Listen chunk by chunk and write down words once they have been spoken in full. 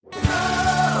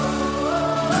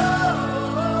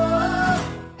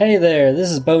Hey there,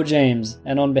 this is Bo James,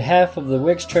 and on behalf of the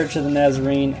Wicks Church of the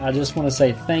Nazarene, I just want to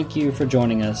say thank you for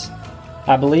joining us.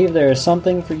 I believe there is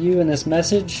something for you in this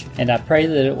message, and I pray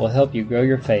that it will help you grow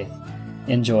your faith.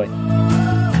 Enjoy.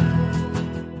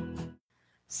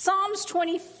 Psalms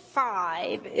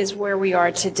 25 is where we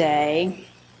are today.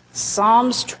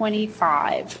 Psalms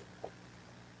 25.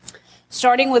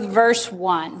 Starting with verse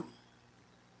 1.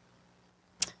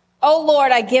 O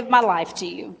Lord, I give my life to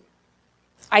you.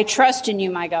 I trust in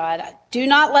you, my God. Do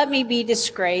not let me be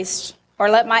disgraced, or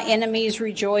let my enemies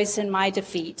rejoice in my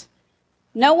defeat.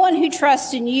 No one who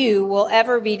trusts in you will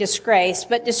ever be disgraced,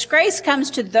 but disgrace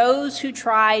comes to those who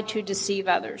try to deceive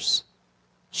others.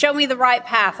 Show me the right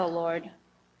path, O Lord.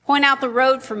 Point out the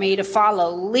road for me to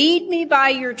follow. Lead me by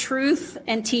your truth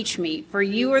and teach me, for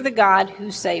you are the God who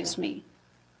saves me.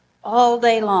 All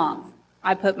day long,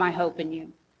 I put my hope in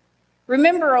you.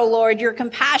 Remember, O Lord, your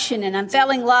compassion and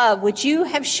unfailing love, which you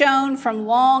have shown from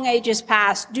long ages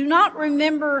past. Do not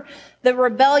remember the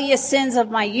rebellious sins of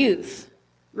my youth.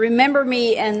 Remember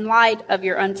me in light of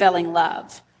your unfailing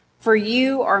love, for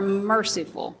you are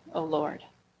merciful, O Lord.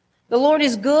 The Lord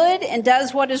is good and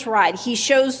does what is right. He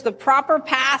shows the proper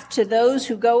path to those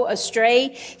who go astray.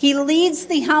 He leads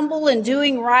the humble in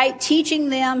doing right, teaching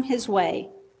them his way.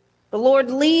 The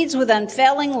Lord leads with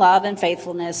unfailing love and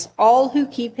faithfulness all who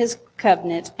keep his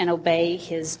covenant and obey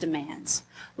his demands.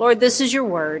 Lord, this is your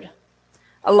word,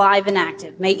 alive and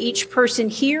active. May each person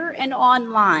here and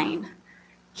online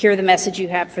hear the message you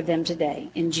have for them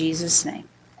today. In Jesus' name,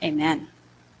 amen.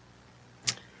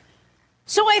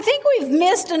 So I think we've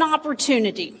missed an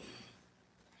opportunity.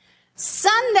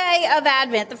 Sunday of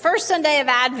Advent, the first Sunday of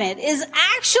Advent, is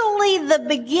actually the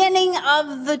beginning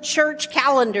of the church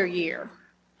calendar year.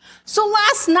 So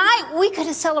last night, we could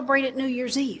have celebrated New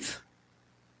Year's Eve.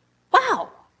 Wow.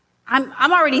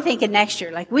 I'm already thinking next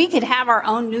year, like we could have our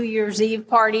own New Year's Eve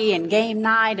party and game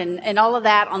night and all of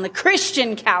that on the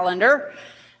Christian calendar.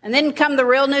 And then come the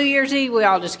real New Year's Eve, we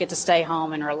all just get to stay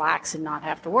home and relax and not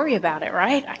have to worry about it,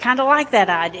 right? I kind of like that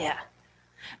idea.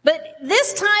 But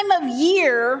this time of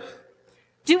year,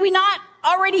 do we not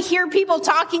already hear people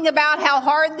talking about how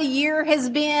hard the year has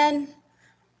been,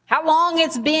 how long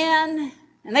it's been?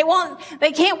 And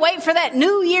they can't wait for that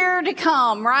new year to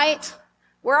come, right?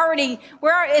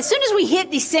 As soon as we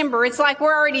hit December, it's like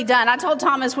we're already done. I told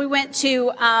Thomas we went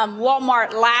to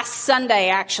Walmart last Sunday,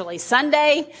 actually.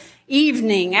 Sunday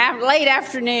evening, late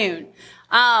afternoon.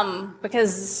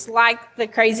 Because like the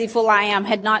crazy fool I am,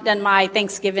 had not done my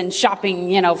Thanksgiving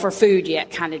shopping, for food yet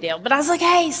kind of deal. But I was like,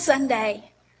 hey,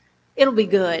 Sunday, it'll be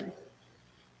good.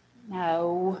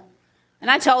 No. And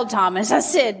I told Thomas, I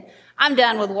said, I'm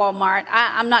done with Walmart.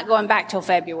 I'm not going back till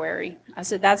February. I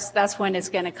said, that's when it's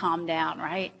going to calm down,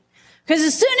 right? Because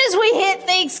as soon as we hit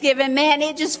Thanksgiving, man,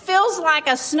 it just feels like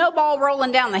a snowball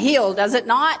rolling down the hill, does it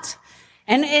not?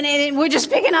 And we're just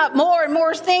picking up more and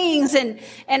more things,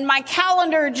 and my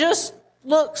calendar just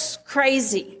looks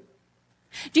crazy.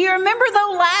 Do you remember,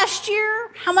 though, last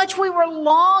year, how much we were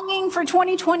longing for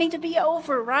 2020 to be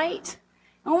over, right?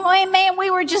 Oh, man,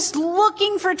 we were just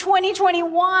looking for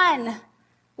 2021.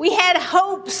 We had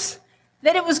hopes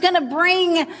that it was going to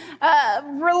bring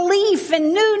relief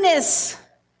and newness.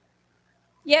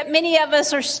 Yet many of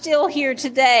us are still here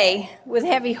today with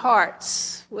heavy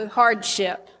hearts, with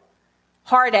hardship,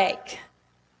 heartache,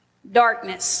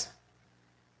 darkness.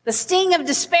 The sting of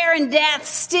despair and death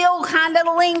still kind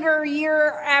of linger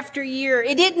year after year.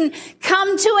 It didn't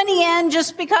come to any end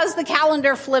just because the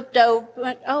calendar flipped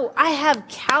over. Oh, I have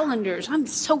calendars. I'm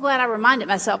so glad I reminded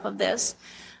myself of this.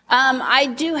 I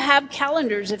do have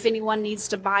calendars if anyone needs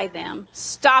to buy them.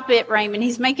 Stop it, Raymond.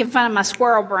 He's making fun of my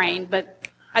squirrel brain, but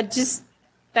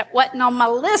that wasn't on my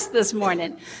list this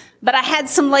morning. But I had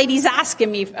some ladies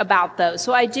asking me about those.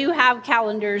 So I do have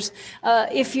calendars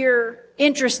if you're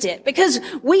interested. Because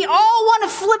we all want to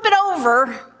flip it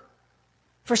over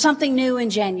for something new in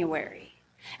January.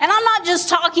 And I'm not just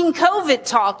talking COVID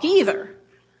talk either.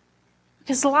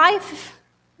 Because life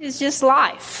is just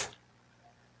life.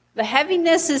 The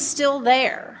heaviness is still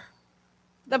there.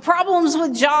 The problems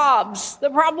with jobs, the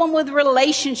problem with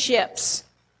relationships.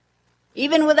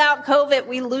 Even without COVID,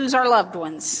 we lose our loved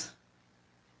ones.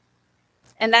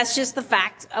 And that's just the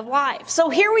fact of life. So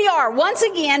here we are, once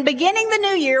again, beginning the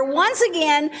new year, once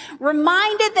again,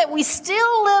 reminded that we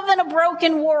still live in a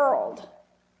broken world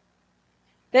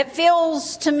that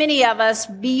feels, to many of us,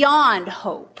 beyond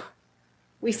hope.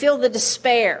 We feel the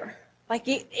despair. Like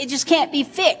it just can't be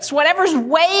fixed. Whatever's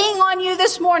weighing on you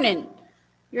this morning,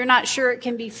 you're not sure it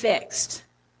can be fixed.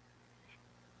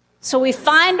 So we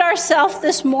find ourselves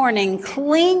this morning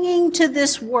clinging to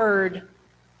this word,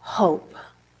 hope.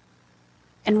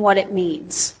 and what it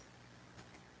means.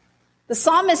 The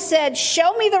psalmist said,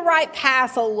 "Show me the right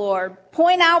path, O Lord.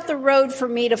 Point out the road for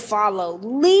me to follow.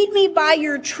 Lead me by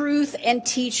your truth and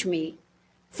teach me.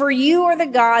 For you are the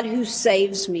God who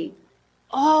saves me.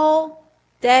 All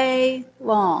day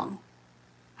long,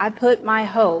 I put my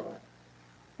hope."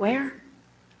 Where?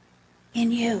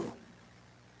 In you.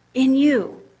 In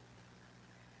you.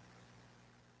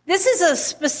 This is a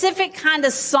specific kind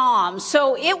of psalm,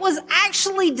 so it was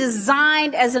actually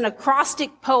designed as an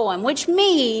acrostic poem, which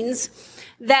means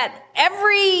that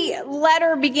every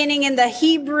letter beginning in the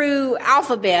Hebrew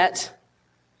alphabet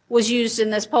was used in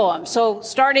this poem. So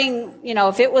starting,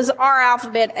 if it was our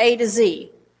alphabet, A to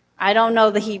Z, I don't know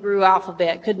the Hebrew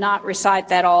alphabet, could not recite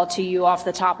that all to you off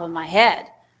the top of my head.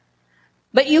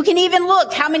 But you can even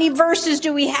look, how many verses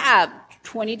do we have?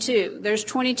 22. There's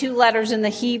 22 letters in the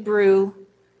Hebrew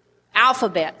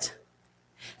alphabet.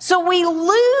 So we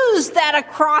lose that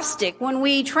acrostic when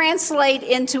we translate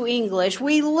into English.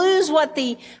 We lose what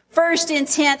the first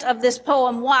intent of this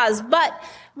poem was. But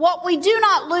what we do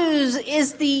not lose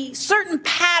is the certain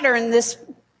pattern this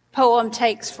poem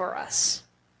takes for us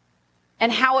and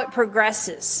how it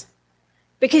progresses.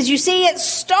 Because you see, it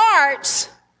starts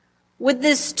with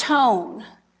this tone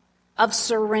of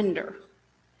surrender.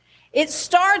 It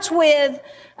starts with,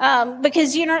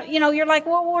 because, you're like,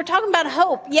 well, we're talking about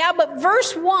hope. Yeah, but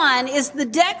verse 1 is the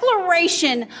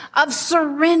declaration of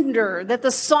surrender that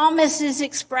the psalmist is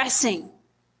expressing.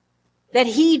 That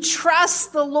he trusts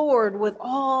the Lord with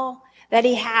all that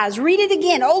he has. Read it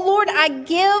again. "Oh Lord, I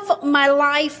give my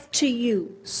life to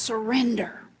you."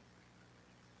 Surrender.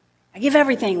 I give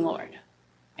everything, Lord.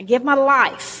 I give my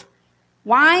life.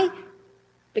 Why?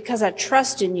 Because I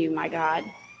trust in you, my God.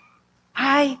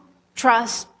 I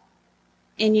trust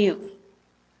in you.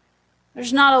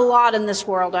 There's not a lot in this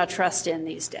world I trust in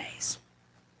these days.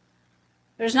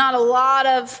 There's not a lot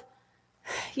of,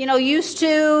 used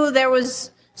to, there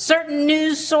was certain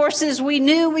news sources we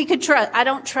knew we could trust. I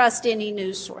don't trust any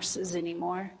news sources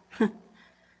anymore.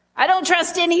 I don't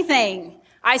trust anything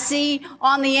I see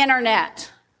on the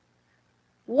internet.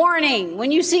 Warning,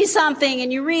 when you see something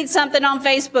and you read something on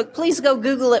Facebook, please go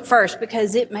Google it first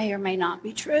because it may or may not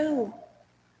be true.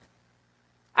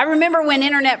 I remember when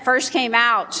internet first came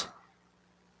out,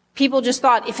 people just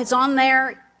thought if it's on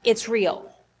there, it's real,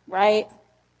 right?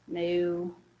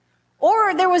 No.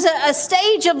 Or there was a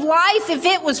stage of life, if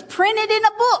it was printed in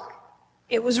a book,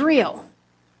 it was real.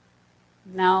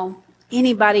 No,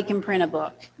 anybody can print a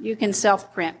book. You can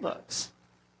self-print books.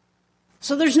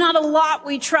 So there's not a lot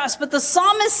we trust, but the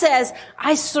psalmist says,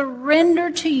 I surrender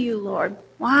to you, Lord.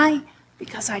 Why?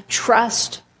 Because I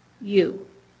trust you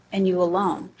and you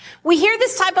alone. We hear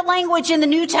this type of language in the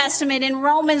New Testament in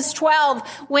Romans 12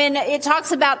 when it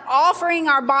talks about offering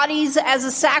our bodies as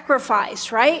a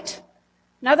sacrifice, right?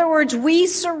 In other words, we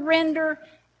surrender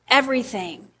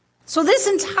everything. So this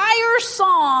entire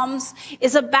Psalms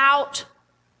is about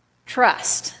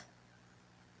trust.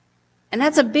 And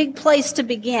that's a big place to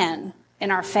begin in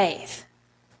our faith,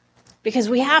 because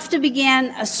we have to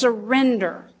begin a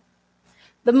surrender.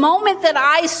 The moment that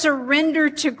I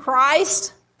surrendered to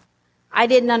Christ, I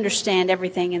didn't understand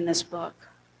everything in this book.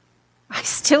 I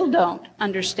still don't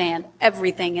understand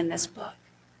everything in this book.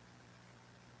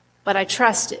 But I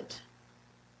trusted.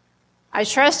 I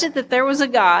trusted that there was a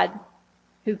God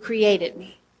who created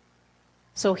me.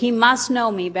 So he must know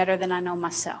me better than I know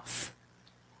myself.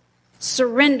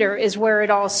 Surrender is where it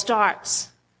all starts.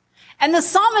 And the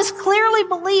psalmist clearly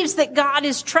believes that God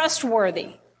is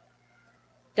trustworthy.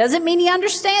 Doesn't mean he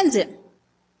understands him.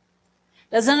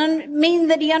 Doesn't mean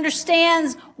that he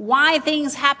understands why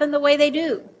things happen the way they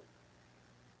do.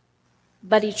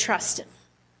 But he trusts him.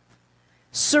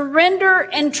 Surrender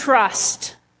and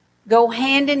trust go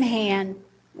hand in hand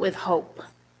with hope.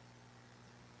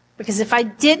 Because if I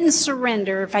didn't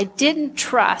surrender, if I didn't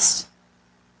trust,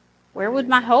 where would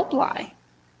my hope lie?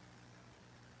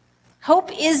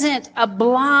 Hope isn't a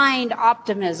blind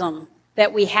optimism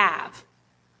that we have,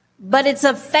 but it's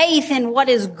a faith in what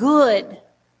is good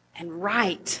and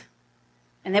right,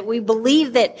 and that we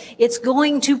believe that it's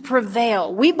going to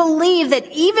prevail. We believe that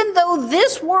even though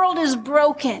this world is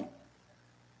broken,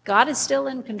 God is still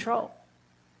in control.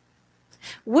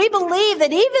 We believe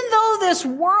that even though this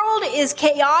world is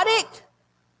chaotic,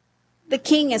 the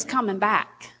King is coming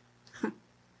back.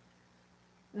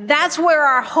 That's where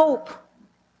our hope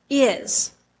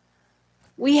is.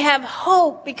 We have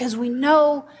hope because we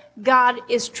know God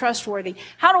is trustworthy.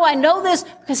 How do I know this?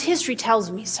 Because history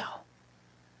tells me so.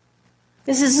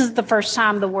 This isn't the first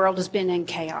time the world has been in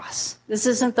chaos. This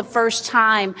isn't the first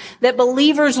time that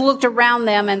believers looked around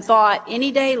them and thought,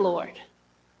 any day, Lord.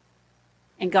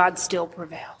 And God still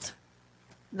prevailed.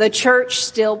 The church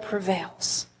still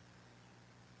prevails.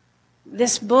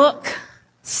 This book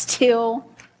still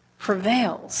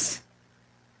prevails.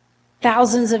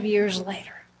 Thousands of years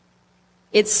later,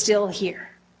 it's still here.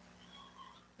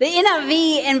 The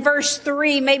NIV in verse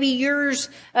 3, maybe yours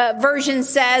version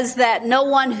says that no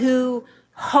one who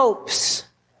hopes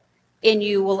in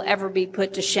you will ever be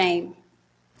put to shame.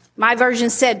 My version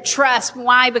said trust.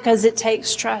 Why? Because it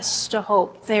takes trust to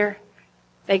hope.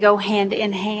 They go hand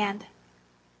in hand.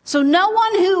 So no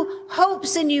one who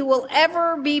hopes in you will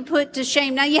ever be put to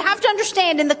shame. Now you have to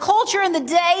understand, in the culture in the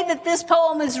day that this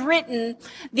poem is written,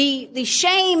 the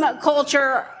shame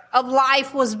culture of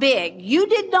life was big. You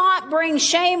did not bring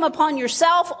shame upon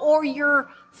yourself or your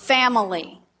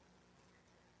family.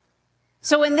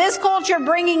 So in this culture,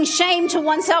 bringing shame to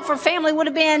oneself or family would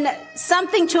have been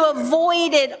something to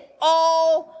avoid at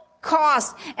all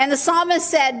costs. And the psalmist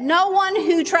said, no one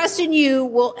who trusts in you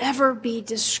will ever be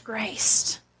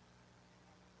disgraced.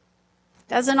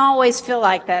 Doesn't always feel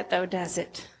like that, though, does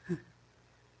it?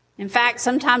 In fact,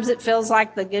 sometimes it feels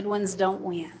like the good ones don't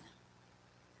win.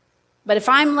 But if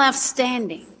I'm left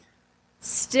standing,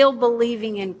 still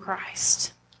believing in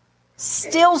Christ,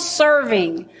 still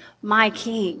serving my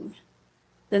King,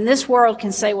 then this world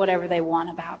can say whatever they want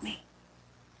about me.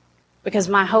 Because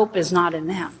my hope is not in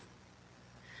them.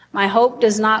 My hope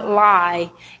does not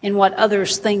lie in what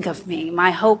others think of me.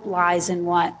 My hope lies in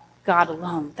what God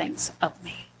alone thinks of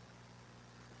me.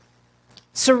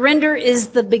 Surrender is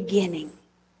the beginning.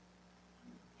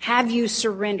 Have you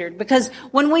surrendered? Because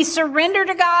when we surrender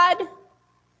to God,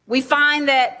 we find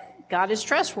that God is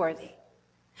trustworthy.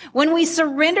 When we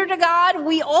surrender to God,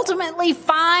 we ultimately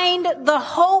find the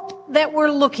hope that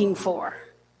we're looking for.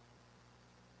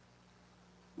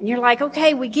 And you're like,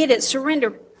 okay, we get it,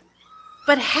 surrender.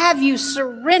 But have you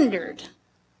surrendered?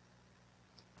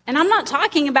 And I'm not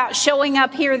talking about showing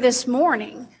up here this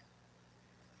morning.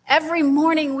 Every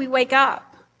morning we wake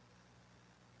up,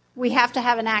 we have to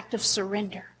have an act of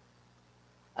surrender.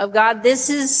 Of God, this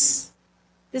is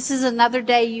another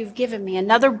day you've given me,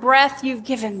 another breath you've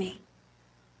given me.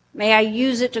 May I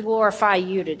use it to glorify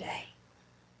you today.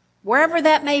 Wherever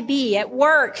that may be, at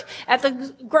work, at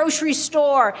the grocery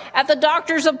store, at the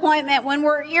doctor's appointment, when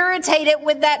we're irritated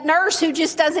with that nurse who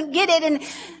just doesn't get it, and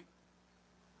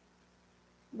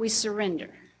we surrender.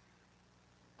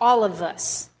 All of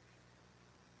us.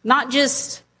 Not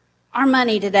just our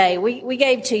money today. We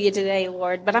gave to you today,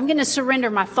 Lord, but I'm going to surrender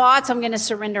my thoughts. I'm going to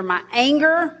surrender my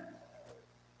anger.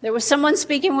 There was someone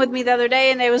speaking with me the other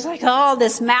day, and they was like, oh,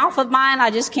 this mouth of mine, I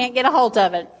just can't get a hold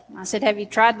of it. I said, have you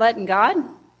tried letting God?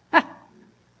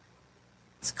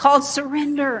 It's called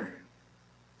surrender.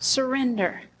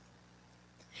 Surrender.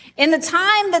 In the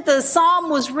time that the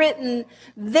psalm was written,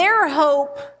 their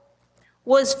hope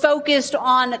was focused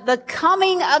on the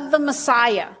coming of the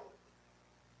Messiah.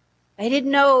 They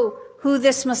didn't know who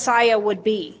this Messiah would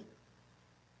be.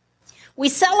 We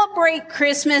celebrate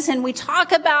Christmas and we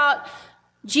talk about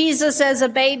Jesus as a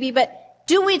baby, but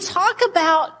do we talk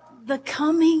about the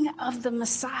coming of the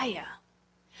Messiah?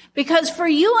 Because for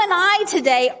you and I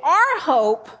today, our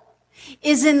hope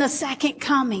is in the second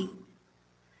coming.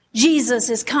 Jesus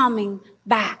is coming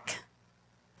back.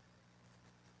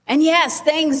 And yes,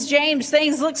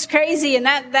 James looks crazy, and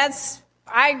that's,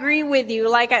 I agree with you.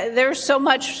 There's so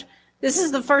much. This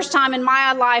is the first time in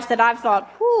my life that I've thought,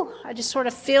 whew, I just sort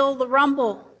of feel the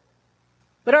rumble.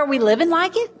 But are we living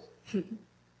like it?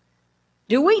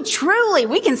 Do we truly?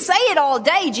 We can say it all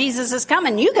day, Jesus is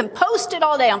coming. You can post it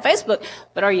all day on Facebook,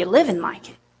 but are you living like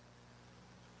it?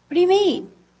 What do you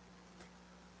mean?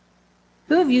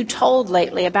 Who have you told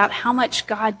lately about how much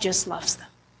God just loves them?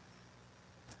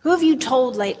 Who have you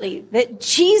told lately that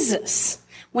Jesus,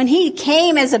 when he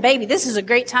came as a baby, this is a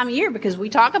great time of year because we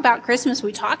talk about Christmas,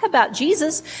 we talk about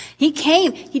Jesus. He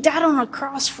came, he died on a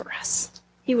cross for us.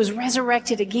 He was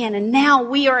resurrected again, and now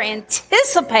we are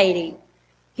anticipating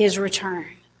his return.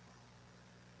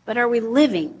 But are we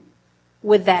living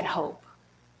with that hope?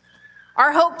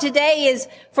 Our hope today is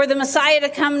for the Messiah to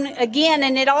come again,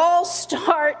 and it all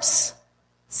starts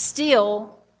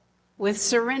still with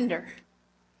surrender.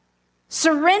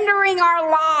 Surrendering our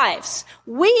lives.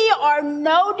 We are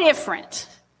no different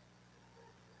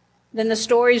than the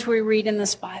stories we read in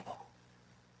this Bible,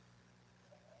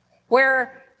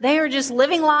 where they are just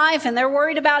living life and they're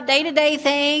worried about day-to-day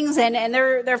things and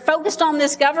they're focused on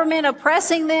this government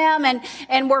oppressing them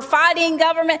and we're fighting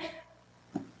government.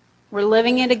 We're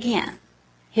living it again.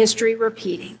 History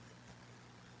repeating.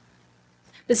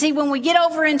 But see, when we get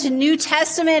over into New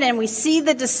Testament and we see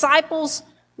the disciples,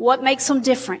 what makes them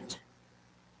different?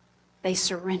 They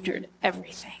surrendered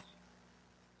everything.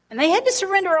 And they had to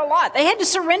surrender a lot. They had to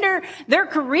surrender their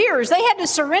careers. They had to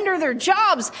surrender their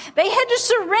jobs. They had to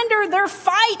surrender their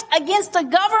fight against a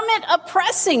government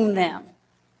oppressing them.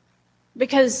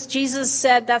 Because Jesus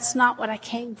said, that's not what I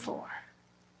came for.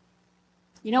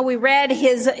 You know, we read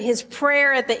his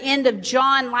prayer at the end of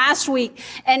John last week.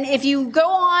 And if you go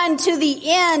on to the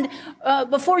end,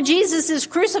 before Jesus is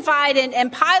crucified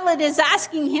and Pilate is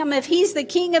asking him if he's the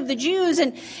king of the Jews.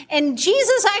 And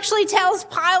Jesus actually tells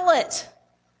Pilate,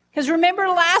 because remember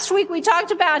last week we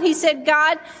talked about, he said,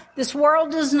 God, this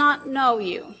world does not know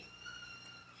you.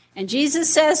 And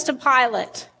Jesus says to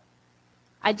Pilate,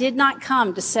 I did not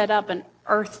come to set up an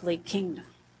earthly kingdom.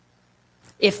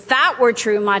 If that were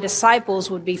true, my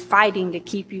disciples would be fighting to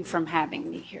keep you from having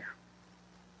me here.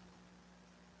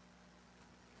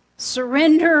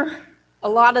 Surrender a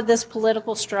lot of this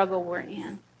political struggle we're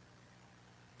in.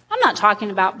 I'm not talking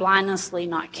about blindlessly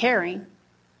not caring.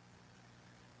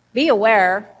 Be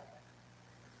aware,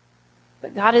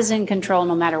 but God is in control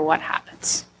no matter what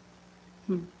happens.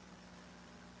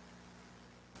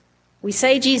 We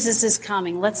say Jesus is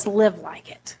coming. Let's live like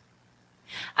it.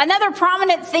 Another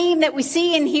prominent theme that we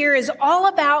see in here is all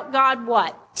about God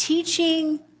what?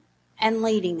 Teaching and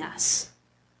leading us.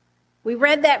 We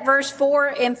read that verse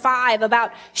 4 and 5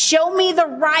 about, show me the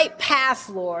right path,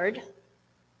 Lord.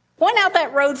 Point out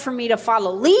that road for me to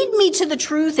follow. Lead me to the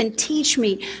truth and teach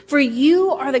me, for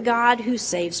you are the God who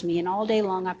saves me, and all day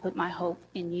long I put my hope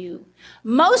in you.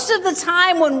 Most of the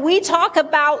time when we talk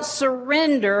about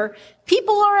surrender,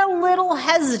 people are a little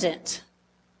hesitant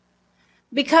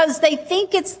because they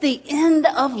think it's the end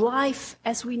of life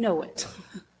as we know it.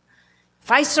 If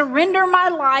I surrender my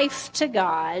life to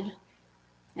God,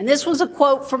 and this was a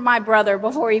quote from my brother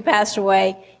before he passed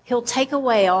away, he'll take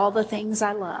away all the things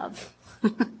I love.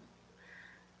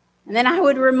 And then I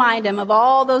would remind him of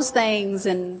all those things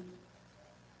and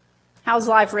how's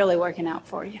life really working out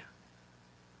for you?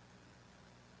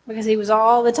 Because he was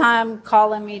all the time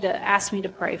calling me to ask me to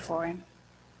pray for him.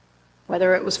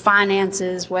 Whether it was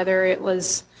finances, whether it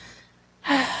was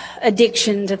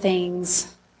addiction to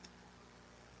things.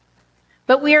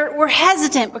 But we're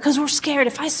hesitant because we're scared.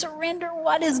 If I surrender,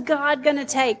 what is God going to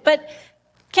take? But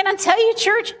can I tell you,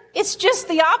 church, it's just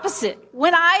the opposite.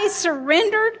 When I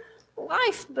surrendered,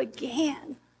 life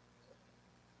began.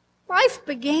 Life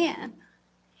began.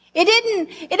 It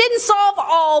didn't solve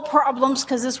all problems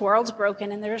because this world's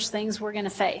broken and there's things we're going to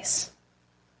face.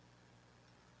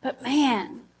 But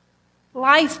man,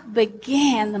 life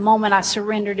began the moment I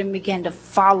surrendered and began to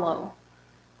follow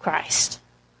Christ.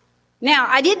 Now,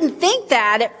 I didn't think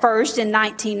that at first in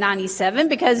 1997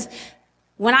 because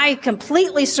when I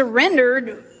completely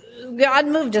surrendered, God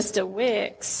moved us to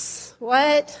Wicks.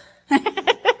 What?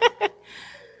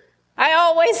 I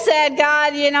always said,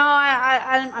 God, you know,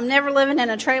 I'm never living in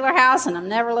a trailer house and I'm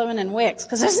never living in Wicks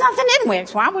because there's nothing in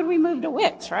Wicks. Why would we move to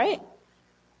Wicks, right?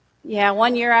 Yeah,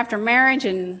 1 year after marriage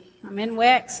and I'm in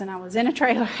Wicks and I was in a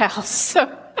trailer house.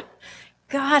 So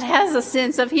God has a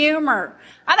sense of humor.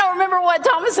 I don't remember what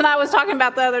Thomas and I was talking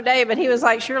about the other day, but he was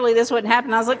like, surely this wouldn't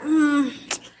happen. I was like,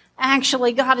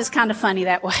 actually, God is kind of funny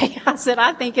that way. I said,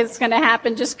 I think it's going to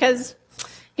happen just because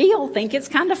he'll think it's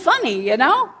kind of funny, you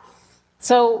know?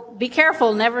 So be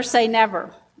careful. Never say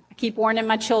never. I keep warning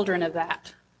my children of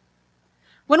that.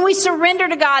 When we surrender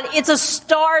to God, it's a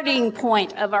starting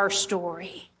point of our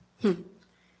story.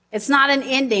 It's not an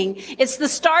ending. It's the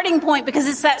starting point because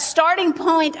it's that starting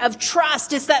point of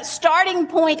trust. It's that starting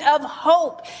point of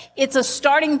hope. It's a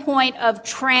starting point of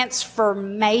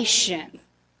transformation.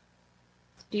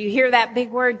 Do you hear that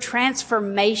big word?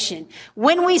 Transformation.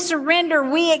 When we surrender,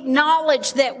 we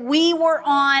acknowledge that we were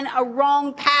on a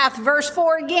wrong path. Verse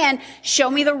 4 again, show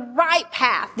me the right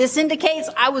path. This indicates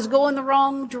I was going the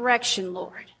wrong direction,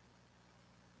 Lord.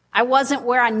 I wasn't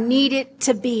where I needed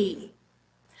to be.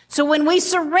 So when we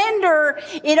surrender,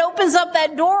 it opens up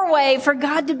that doorway for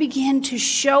God to begin to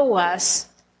show us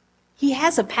He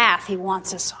has a path He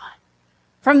wants us on.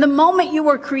 From the moment you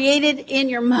were created in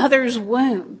your mother's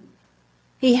womb,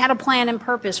 He had a plan and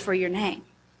purpose for your name.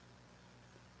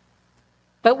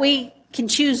 But we can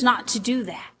choose not to do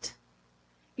that.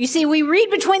 You see, we read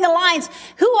between the lines,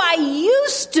 who I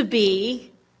used to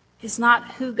be is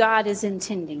not who God is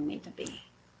intending me to be.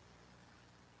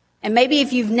 And maybe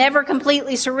if you've never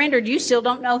completely surrendered, you still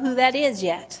don't know who that is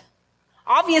yet.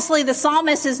 Obviously, the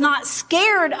psalmist is not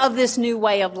scared of this new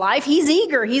way of life. He's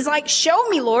eager. He's like, show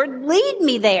me, Lord, lead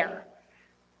me there.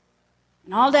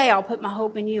 And all day I'll put my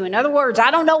hope in you. In other words, I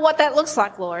don't know what that looks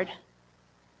like, Lord,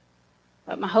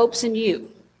 but my hope's in you.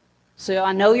 So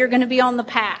I know you're going to be on the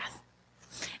path.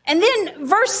 And then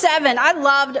verse 7, I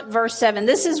loved verse 7.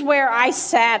 This is where I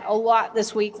sat a lot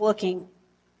this week looking.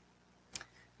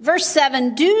 Verse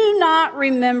 7, do not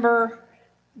remember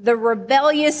the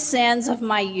rebellious sins of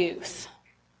my youth.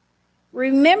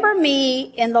 Remember me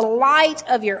in the light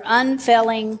of your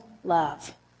unfailing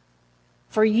love.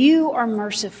 For you are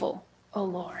merciful, O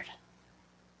Lord.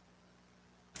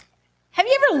 Have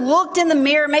you ever looked in the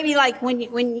mirror, maybe like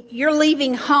when you're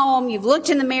leaving home, you've looked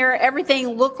in the mirror,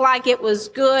 everything looked like it was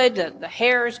good, the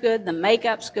hair is good, the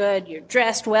makeup's good, you're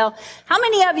dressed well. How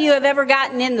many of you have ever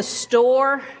gotten in the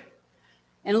store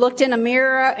and looked in a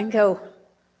mirror and go,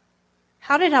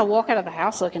 how did I walk out of the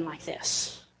house looking like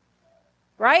this?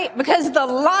 Right? Because the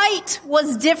light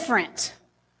was different.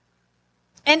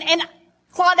 And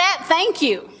Claudette, thank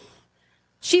you.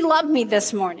 She loved me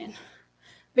this morning.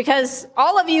 Because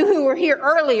all of you who were here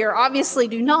earlier obviously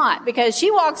do not. Because she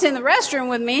walks in the restroom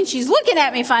with me and she's looking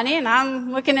at me funny and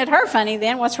I'm looking at her funny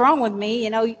then. What's wrong with me?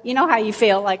 You know how you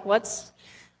feel. Like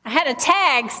I had a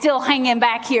tag still hanging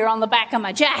back here on the back of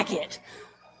my jacket.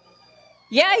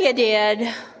 Yeah, you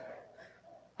did.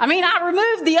 I mean, I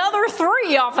removed the other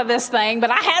 3 off of this thing,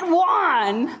 but I had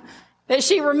one that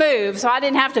she removed, so I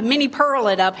didn't have to mini pearl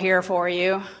it up here for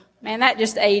you. Man, that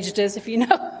just aged us. If you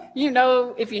know, you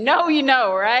know. If you know, you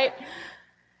know, right?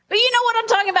 But you know what I'm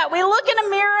talking about. We look in a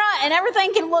mirror and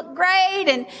everything can look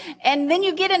great, and then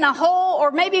you get in a hole,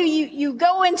 or maybe you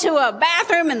go into a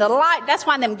bathroom and the light, that's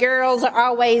why them girls are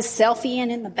always selfieing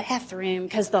in the bathroom,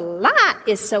 because the light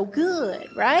is so good,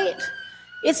 right?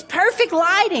 It's perfect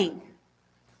lighting.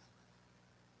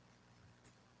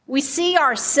 We see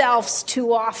ourselves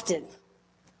too often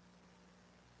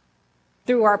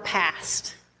through our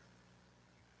past.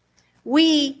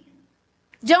 We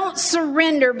don't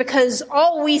surrender because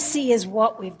all we see is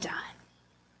what we've done.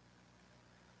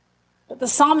 But the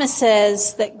psalmist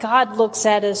says that God looks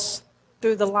at us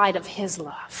through the light of his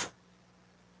love.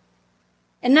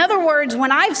 In other words,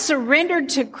 when I've surrendered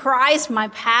to Christ, my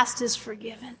past is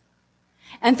forgiven.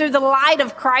 And through the light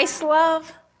of Christ's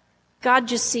love, God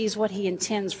just sees what he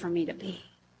intends for me to be.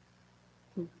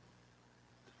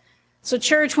 So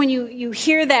church, when you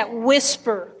hear that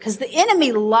whisper, because the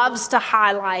enemy loves to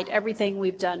highlight everything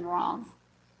we've done wrong.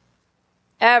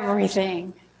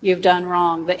 Everything you've done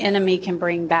wrong, the enemy can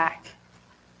bring back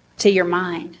to your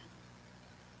mind.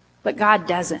 But God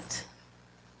doesn't.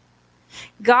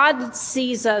 God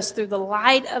sees us through the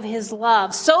light of his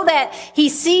love so that he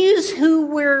sees who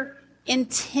we're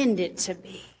intended to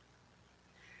be.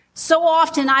 So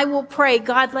often I will pray,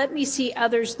 God, let me see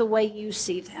others the way you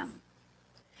see them.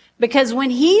 Because when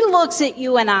he looks at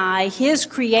you and I, his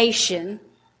creation,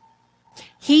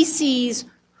 he sees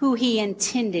who he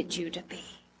intended you to be.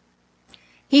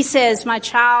 He says, my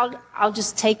child, I'll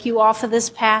just take you off of this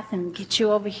path and get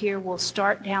you over here. We'll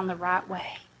start down the right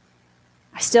way.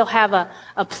 I still have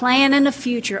a plan and a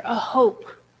future, a hope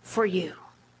for you.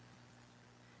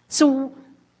 So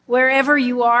wherever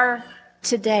you are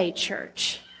today,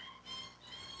 church,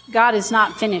 God is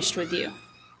not finished with you.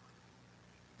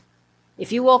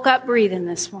 If you woke up breathing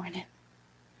this morning,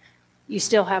 you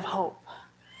still have hope.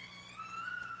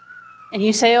 And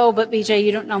you say, oh, but BJ,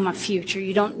 you don't know my future.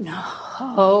 You don't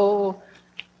know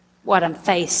what I'm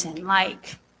facing.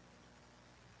 Like,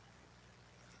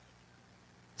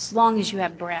 as long as you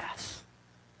have breath,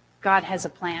 God has a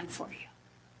plan for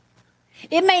you.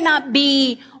 It may not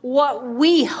be what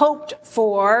we hoped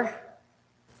for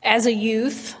as a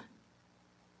youth.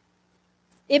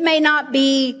 It may not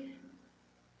be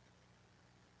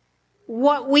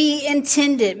what we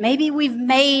intended. Maybe we've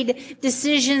made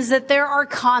decisions that there are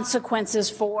consequences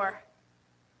for.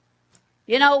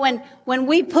 You know, when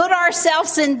we put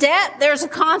ourselves in debt, there's a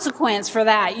consequence for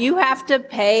that. You have to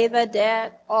pay the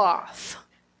debt off.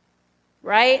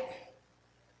 Right?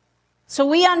 So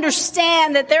we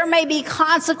understand that there may be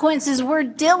consequences we're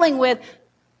dealing with,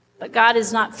 but God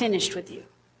is not finished with you.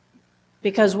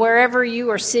 Because wherever you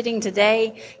are sitting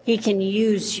today, he can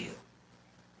use you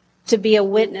to be a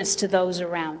witness to those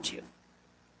around you.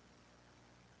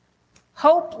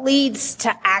 Hope leads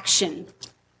to action.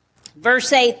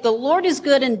 Verse 8, the Lord is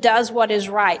good and does what is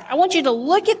right. I want you to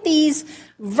look at these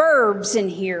verbs in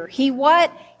here. He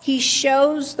what? He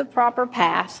shows the proper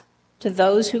path to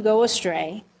those who go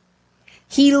astray.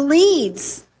 He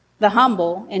leads the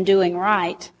humble in doing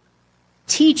right,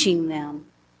 teaching them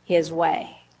his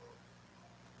way.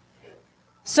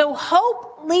 So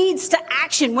hope leads to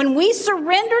action. When we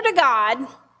surrender to God,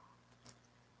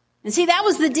 and see, that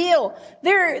was the deal.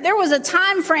 There was a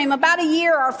time frame, about a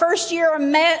year, our first year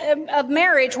of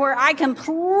marriage, where I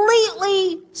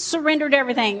completely surrendered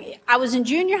everything. I was in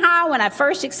junior high when I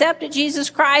first accepted Jesus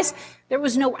Christ. There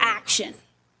was no action.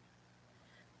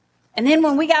 And then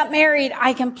when we got married,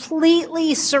 I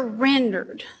completely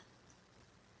surrendered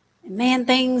And man,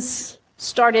 things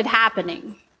started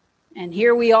happening. And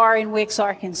here we are in Wicks,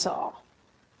 Arkansas.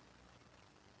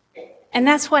 And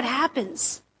that's what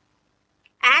happens.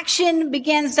 Action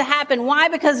begins to happen. Why?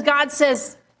 Because God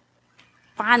says,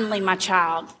 finally, my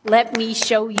child, let me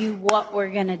show you what we're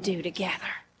going to do together.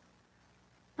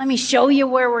 Let me show you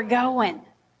where we're going.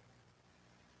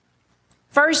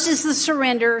 First is the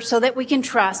surrender so that we can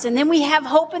trust. And then we have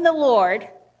hope in the Lord.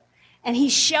 And He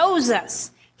shows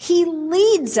us. He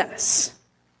leads us.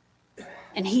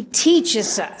 And He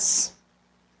teaches us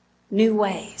new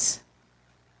ways.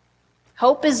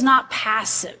 Hope is not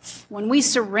passive. When we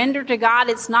surrender to God,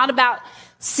 it's not about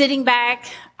sitting back.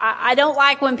 I don't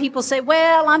like when people say,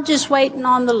 well, I'm just waiting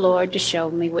on the Lord to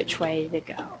show me which way to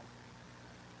go.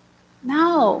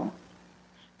 No.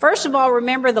 First of all,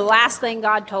 remember the last thing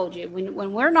God told you.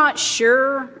 When we're not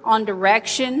sure on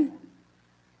direction,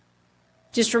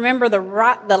 just remember the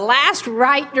last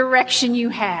right direction you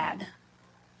had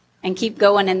and keep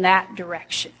going in that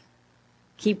direction.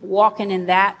 Keep walking in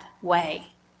that way.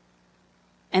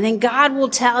 And then God will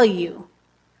tell you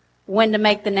when to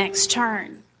make the next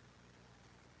turn.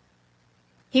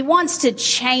 He wants to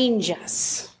change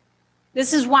us.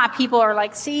 This is why people are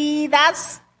like, see,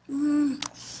 that's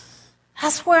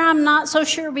where I'm not so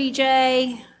sure,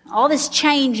 BJ. All this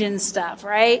changing stuff,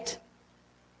 right?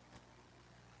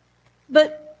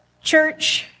 But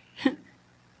church,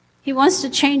 He wants to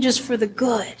change us for the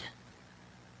good.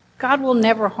 God will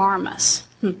never harm us.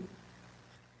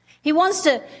 He wants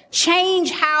to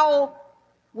change how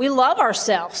we love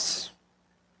ourselves.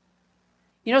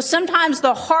 You know, sometimes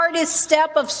the hardest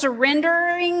step of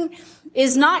surrendering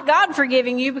is not God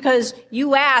forgiving you because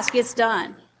you ask, it's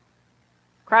done.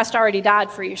 Christ already died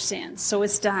for your sins, so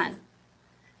it's done.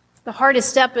 The hardest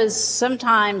step is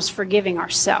sometimes forgiving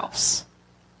ourselves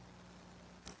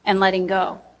and letting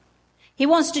go. He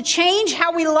wants to change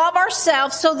how we love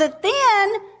ourselves so that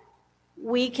then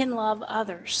we can love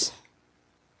others.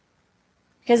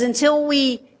 Because until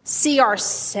we see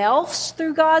ourselves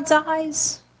through God's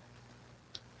eyes,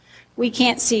 we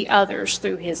can't see others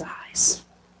through His eyes.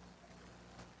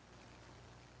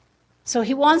 So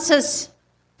He wants us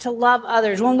to love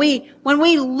others. When we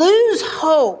lose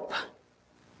hope,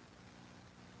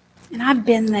 and I've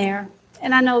been there,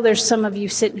 and I know there's some of you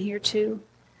sitting here too.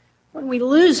 When we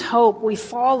lose hope, we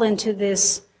fall into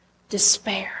this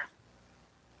despair.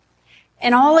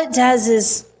 And all it does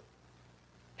is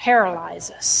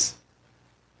paralyze us.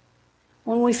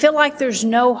 When we feel like there's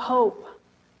no hope,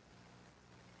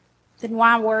 then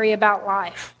why worry about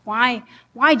life? Why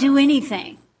do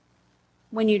anything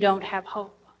when you don't have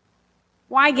hope?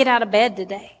 Why get out of bed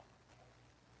today?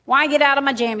 Why get out of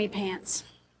my jammy pants?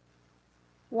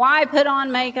 Why put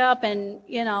on makeup? And,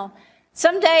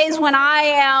 some days when I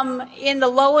am in the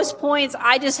lowest points,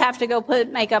 I just have to go put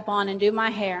makeup on and do my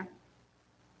hair.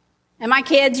 And my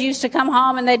kids used to come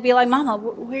home and they'd be like, Mama,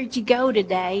 where'd you go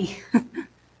today?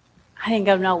 I didn't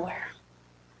go nowhere.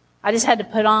 I just had to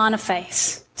put on a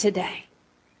face today.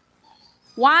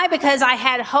 Why? Because I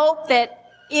had hope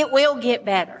that it will get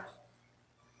better.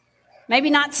 Maybe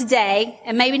not today,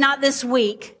 and maybe not this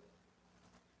week.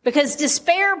 Because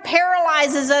despair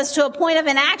paralyzes us to a point of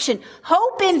inaction.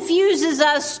 Hope infuses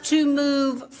us to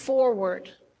move forward.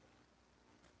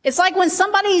 It's like when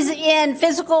somebody's in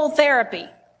physical therapy.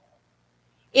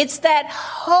 It's that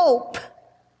hope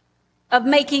of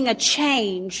making a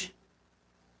change.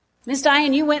 Miss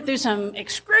Diane, you went through some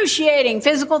excruciating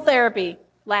physical therapy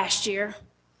last year.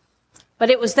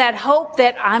 But it was that hope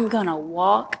that I'm going to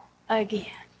walk again.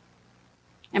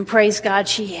 And praise God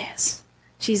she is.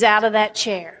 She's out of that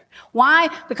chair. Why?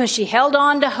 Because she held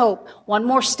on to hope. One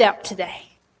more step today.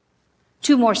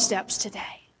 2 more steps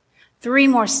today. 3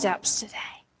 more steps today.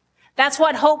 That's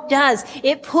what hope does.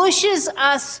 It pushes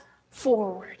us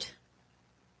forward.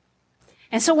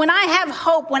 And so when I have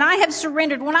hope, when I have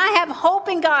surrendered, when I have hope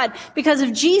in God because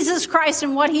of Jesus Christ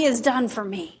and what He has done for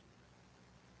me,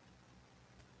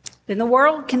 then the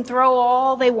world can throw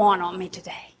all they want on me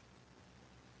today.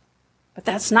 But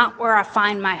that's not where I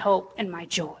find my hope and my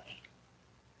joy.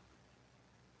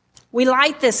 We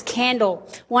light this candle.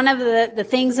 One of the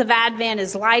things of Advent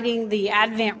is lighting the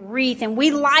Advent wreath, and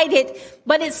we light it,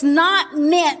 but it's not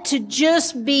meant to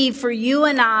just be for you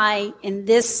and I in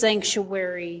this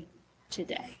sanctuary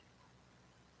today.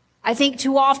 I think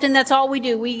too often that's all we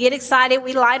do. We get excited,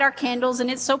 we light our candles, and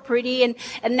it's so pretty, and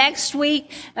next week,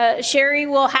 Sherry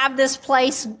will have this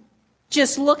place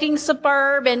just looking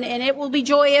superb, and it will be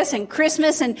joyous, and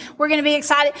Christmas, and we're going to be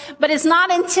excited. But it's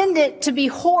not intended to be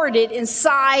hoarded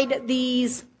inside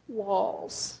these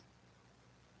walls.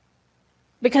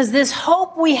 Because this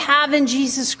hope we have in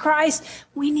Jesus Christ,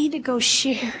 we need to go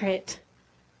share it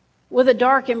with a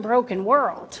dark and broken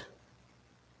world.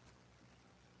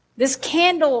 This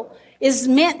candle is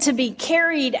meant to be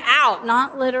carried out,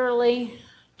 not literally.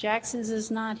 Jackson's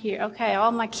is not here. Okay,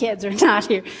 all my kids are not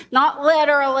here. Not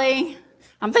literally.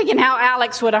 I'm thinking how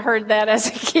Alex would have heard that as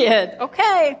a kid.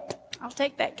 Okay, I'll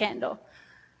take that candle.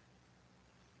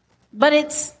 But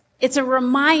it's a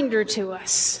reminder to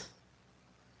us.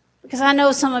 Because I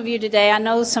know some of you today, I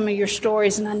know some of your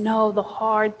stories, and I know the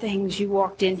hard things you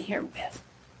walked in here with.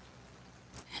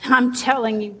 And I'm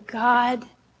telling you, God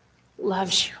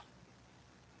loves you.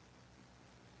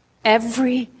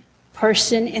 Every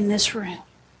person in this room,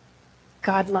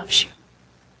 God loves you.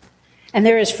 And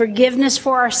there is forgiveness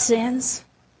for our sins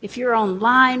if you're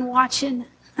online watching.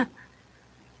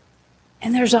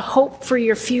 And there's a hope for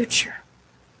your future.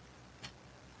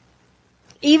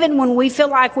 Even when we feel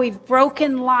like we've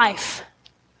broken life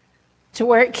to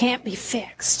where it can't be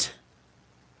fixed,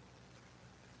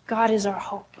 God is our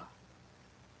hope.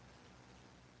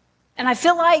 And I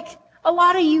feel like a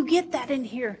lot of you get that in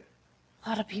here. A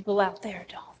lot of people out there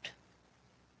don't.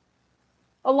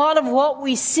 A lot of what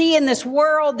we see in this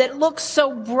world that looks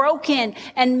so broken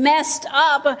and messed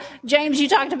up, James, you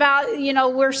talked about,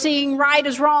 we're seeing right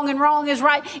is wrong and wrong is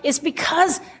right. It's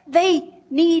because they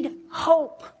need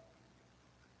hope.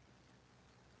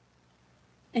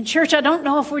 And church, I don't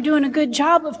know if we're doing a good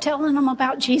job of telling them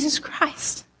about Jesus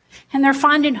Christ. And they're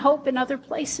finding hope in other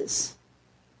places.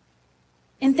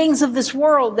 In things of this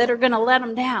world that are going to let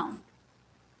them down.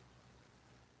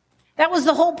 That was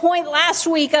the whole point last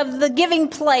week of the giving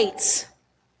plates.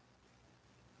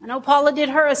 I know Paula did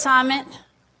her assignment.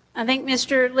 I think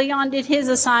Mr. Leon did his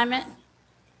assignment.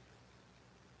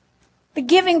 The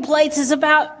giving plates is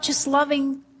about just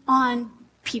loving on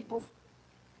people.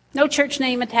 No church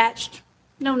name attached.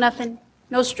 No nothing.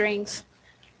 No strings.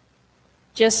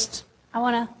 Just, I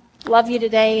want to love you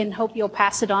today and hope you'll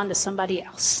pass it on to somebody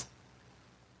else.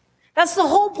 That's the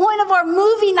whole point of our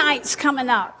movie nights coming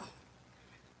up.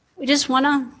 We just want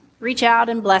to reach out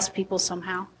and bless people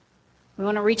somehow. We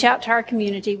want to reach out to our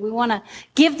community. We want to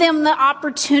give them the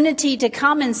opportunity to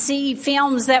come and see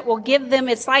films that will give them,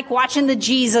 it's like watching the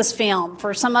Jesus film.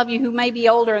 For some of you who may be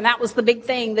older, and that was the big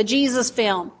thing, the Jesus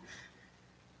film.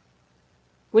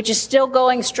 Which is still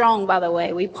going strong, by the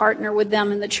way. We partner with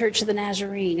them in the Church of the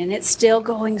Nazarene, and it's still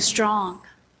going strong.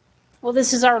 Well,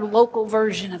 this is our local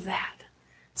version of that.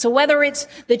 So whether it's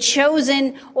The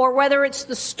Chosen or whether it's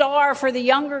The Star for the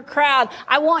younger crowd,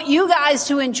 I want you guys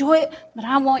to enjoy it, but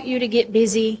I want you to get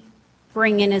busy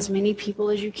bringing as many people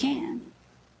as you can.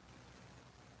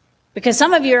 Because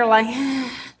some of you are like,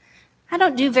 I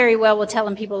don't do very well with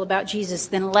telling people about Jesus.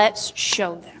 Then let's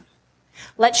show them.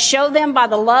 Let's show them by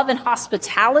the love and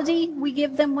hospitality we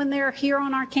give them when they're here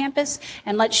on our campus.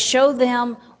 And let's show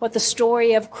them what the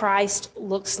story of Christ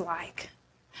looks like.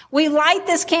 We light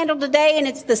this candle today, and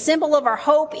it's the symbol of our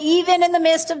hope, even in the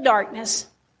midst of darkness.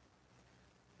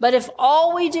 But if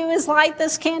all we do is light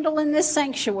this candle in this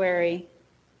sanctuary,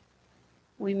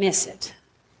 we miss it.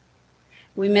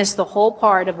 We miss the whole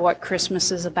part of what Christmas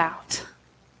is about.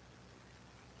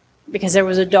 Because there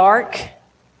was a dark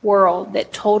world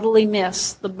that totally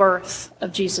missed the birth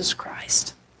of Jesus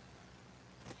Christ.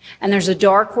 And there's a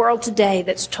dark world today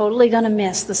that's totally going to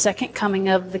miss the second coming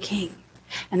of the King.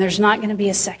 And there's not going to be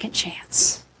a second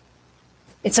chance.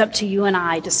 It's up to you and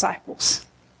I, disciples,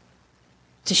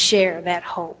 to share that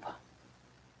hope.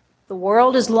 The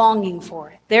world is longing for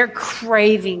it. They're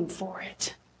craving for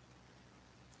it.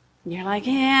 And you're like,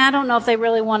 I don't know if they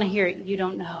really want to hear it. You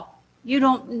don't know. You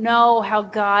don't know how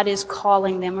God is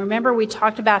calling them. Remember, we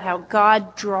talked about how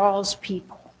God draws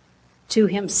people to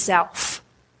himself.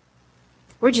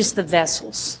 We're just the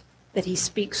vessels that he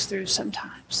speaks through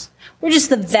sometimes. We're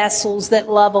just the vessels that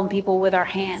love on people with our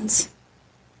hands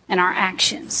and our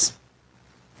actions.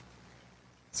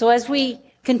 So as we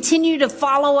continue to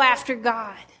follow after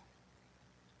God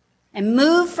and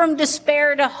move from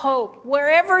despair to hope,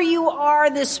 wherever you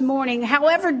are this morning,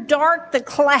 however dark the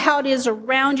cloud is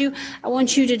around you, I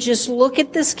want you to just look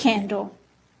at this candle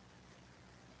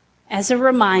as a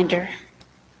reminder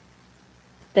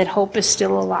that hope is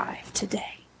still alive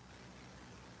today.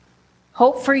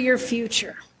 Hope for your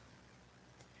future.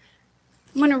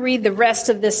 I'm going to read the rest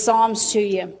of this Psalms to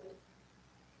you.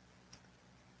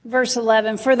 Verse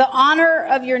 11, for the honor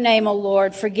of your name, O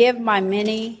Lord, forgive my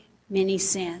many, many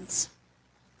sins.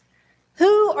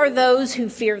 Who are those who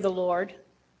fear the Lord?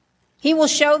 He will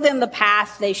show them the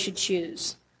path they should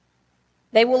choose.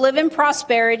 They will live in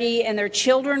prosperity, and their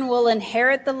children will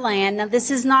inherit the land. Now,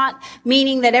 this is not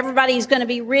meaning that everybody's going to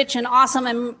be rich and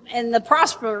awesome in the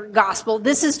prosper gospel.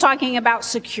 This is talking about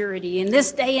security. In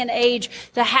this day and age,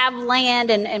 to have land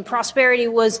and prosperity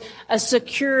was a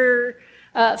secure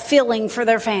feeling for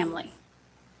their family.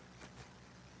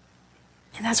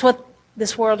 And that's what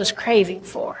this world is craving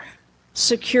for.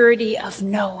 Security of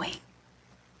knowing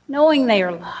they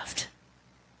are loved.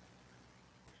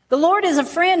 The Lord is a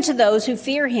friend to those who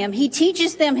fear him. He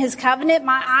teaches them his covenant.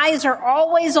 My eyes are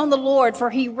always on the Lord, for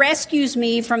he rescues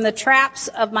me from the traps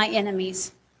of my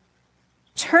enemies.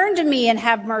 Turn to me and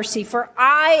have mercy, for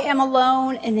I am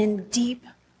alone and in deep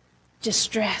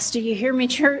distress. Do you hear me,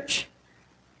 church?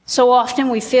 So often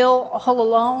we feel all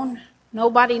alone.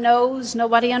 Nobody knows.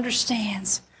 Nobody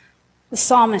understands. The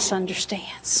psalmist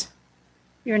understands.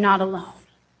 You're not alone.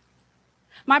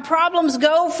 My problems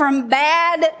go from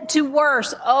bad to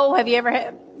worse. Oh, have you ever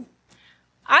had...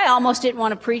 I almost didn't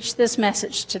want to preach this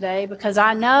message today because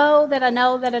I know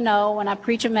when I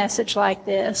preach a message like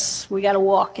this, we got to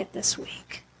walk it this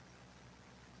week.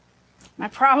 My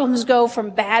problems go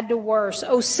from bad to worse.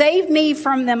 Oh, save me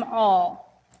from them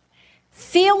all.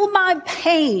 Feel my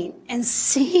pain and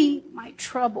see my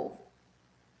trouble.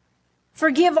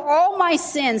 Forgive all my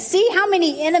sins. See how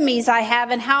many enemies I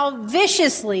have and how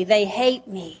viciously they hate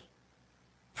me.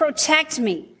 Protect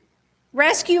me.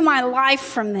 Rescue my life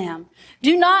from them.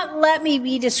 Do not let me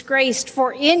be disgraced,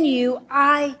 for in you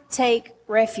I take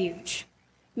refuge.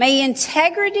 May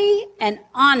integrity and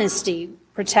honesty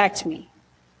protect me,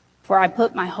 for I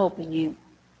put my hope in you.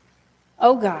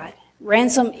 O God,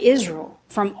 ransom Israel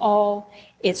from all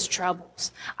its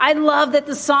troubles. I love that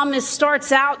the psalmist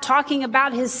starts out talking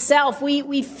about himself.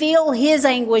 We feel his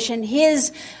anguish and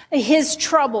his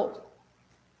trouble.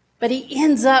 But he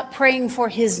ends up praying for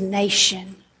his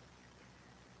nation.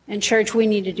 And church, we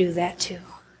need to do that too.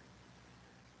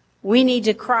 We need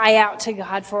to cry out to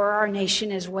God for our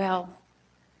nation as well.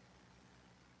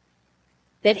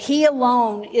 That he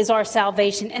alone is our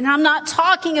salvation. And I'm not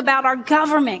talking about our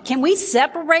government. Can we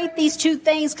separate these two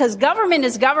things? Because government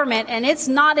is government and it's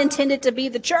not intended to be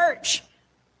the church.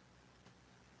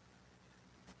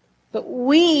 But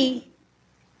we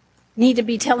need to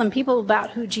be telling people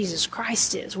about who Jesus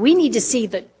Christ is. We need to see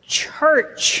the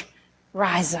church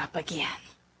rise up again.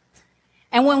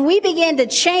 And when we begin to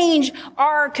change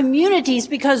our communities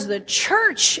because the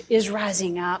church is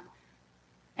rising up,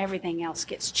 everything else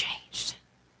gets changed.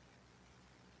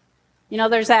 You know,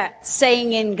 there's that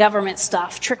saying in government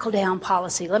stuff, trickle-down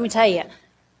policy. Let me tell you,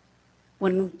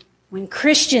 when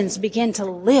Christians begin to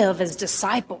live as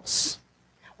disciples,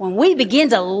 when we begin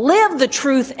to live the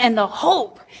truth and the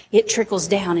hope, it trickles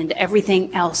down into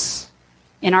everything else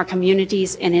in our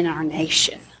communities and in our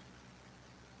nation.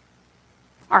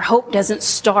 Our hope doesn't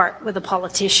start with a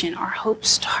politician. Our hope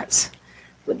starts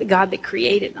with the God that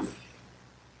created them.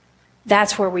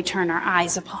 That's where we turn our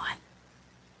eyes upon.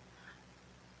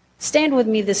 Stand with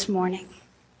me this morning.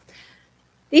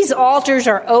 These altars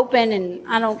are open, and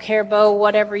I don't care, Bo,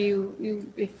 whatever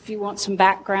if you want some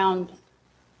background.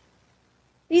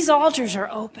 These altars are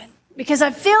open because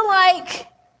I feel like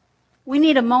we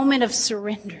need a moment of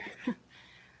surrender.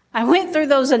 I went through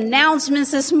those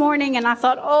announcements this morning and I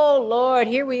thought, oh Lord,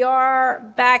 here we are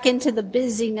back into the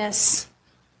busyness.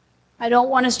 I don't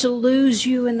want us to lose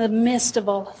you in the midst of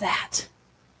all of that.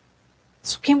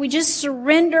 So can we just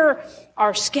surrender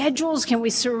our schedules? Can we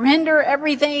surrender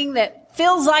everything that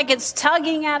feels like it's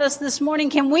tugging at us this morning?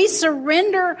 Can we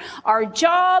surrender our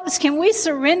jobs? Can we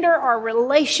surrender our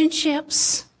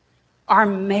relationships, our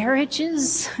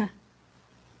marriages?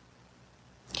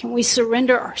 Can we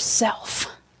surrender ourselves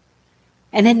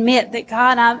and admit that,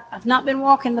 God, I've not been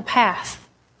walking the path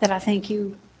that I think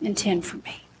you intend for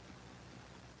me?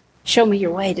 Show me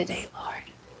your way today, Lord.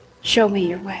 Show me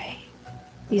your way.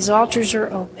 These altars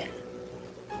are open.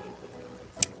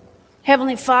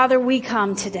 Heavenly Father, we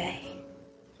come today,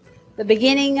 the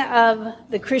beginning of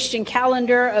the Christian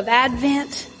calendar of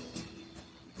Advent.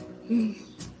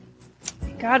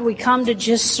 God, we come to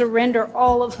just surrender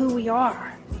all of who we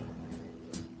are.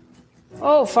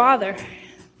 Oh, Father,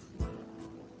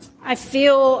 I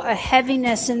feel a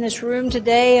heaviness in this room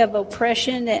today of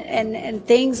oppression and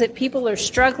things that people are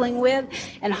struggling with.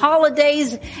 And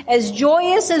holidays, as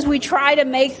joyous as we try to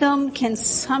make them, can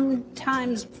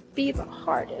sometimes be the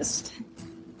hardest.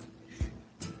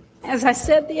 As I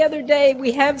said the other day,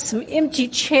 we have some empty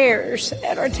chairs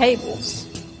at our tables.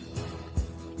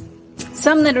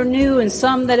 Some that are new and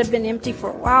some that have been empty for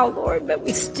a while, Lord, but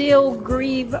we still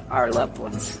grieve our loved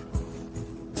ones.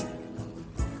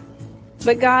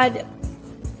 But God,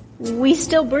 we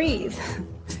still breathe.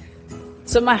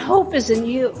 So my hope is in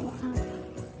you.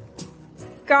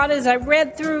 God, as I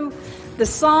read through the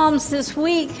Psalms this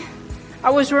week,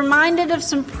 I was reminded of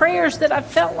some prayers that I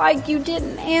felt like you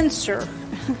didn't answer.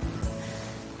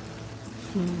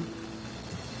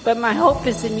 But my hope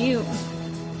is in you.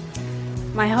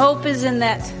 My hope is in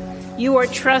that you are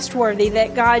trustworthy,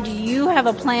 that God, you have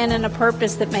a plan and a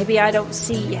purpose that maybe I don't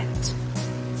see yet.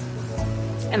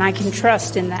 And I can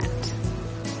trust in that.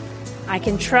 I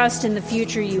can trust in the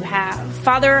future you have.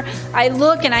 Father, I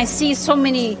look and I see so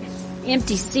many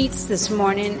empty seats this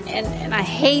morning, and I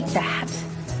hate that.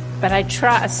 But I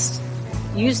trust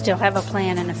you still have a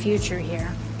plan and a future here.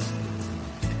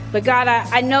 But God,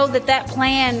 I know that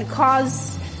plan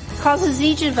causes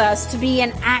each of us to be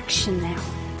in action now.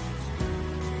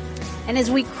 And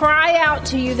as we cry out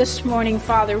to you this morning,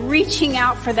 Father, reaching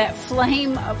out for that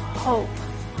flame of hope,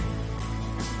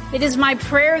 it is my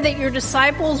prayer that your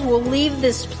disciples will leave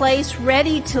this place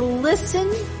ready to listen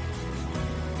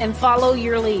and follow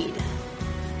your lead.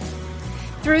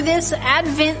 Through this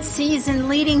Advent season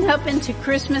leading up into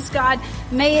Christmas, God,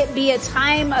 may it be a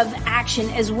time of action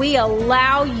as we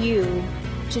allow you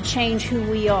to change who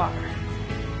we are.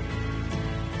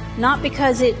 Not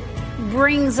because it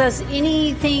brings us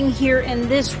anything here in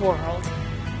this world,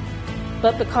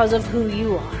 but because of who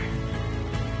you are.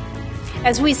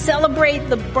 As we celebrate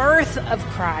the birth of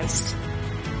Christ,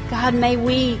 God, may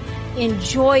we in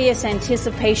joyous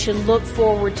anticipation look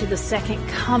forward to the second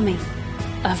coming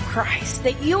of Christ.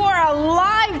 That you are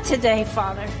alive today,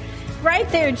 Father. Right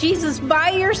there, Jesus by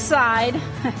your side.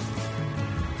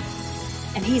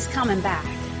 And he's coming back.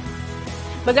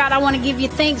 But God, I want to give you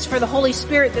thanks for the Holy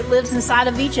Spirit that lives inside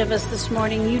of each of us this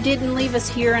morning. You didn't leave us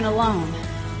here and alone.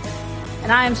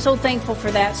 And I am so thankful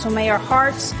for that. So may our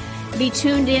hearts be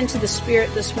tuned into the Spirit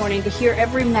this morning to hear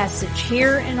every message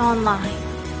here and online.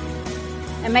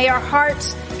 And may our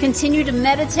hearts continue to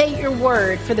meditate your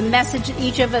word for the message that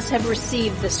each of us have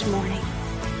received this morning.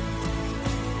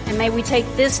 And may we take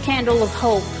this candle of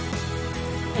hope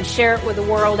and share it with the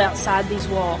world outside these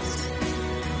walls.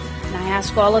 And I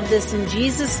ask all of this in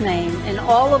Jesus' name, and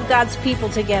all of God's people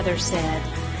together said,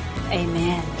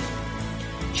 amen.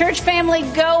 Church family,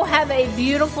 go have a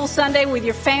beautiful Sunday with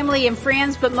your family and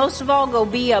friends, but most of all, go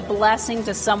be a blessing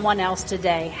to someone else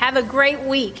today. Have a great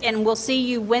week, and we'll see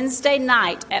you Wednesday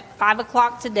night at 5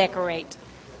 o'clock to decorate.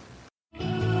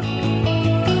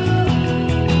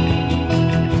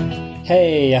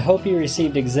 Hey, I hope you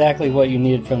received exactly what you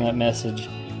needed from that message.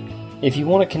 If you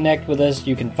want to connect with us,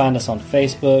 you can find us on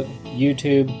Facebook,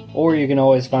 YouTube, or you can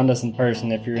always find us in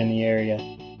person if you're in the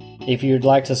area. If you'd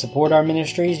like to support our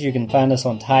ministries, you can find us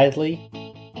on Tithely.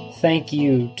 Thank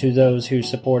you to those who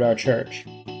support our church.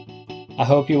 I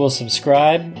hope you will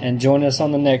subscribe and join us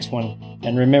on the next one.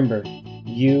 And remember,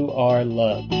 you are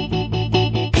loved.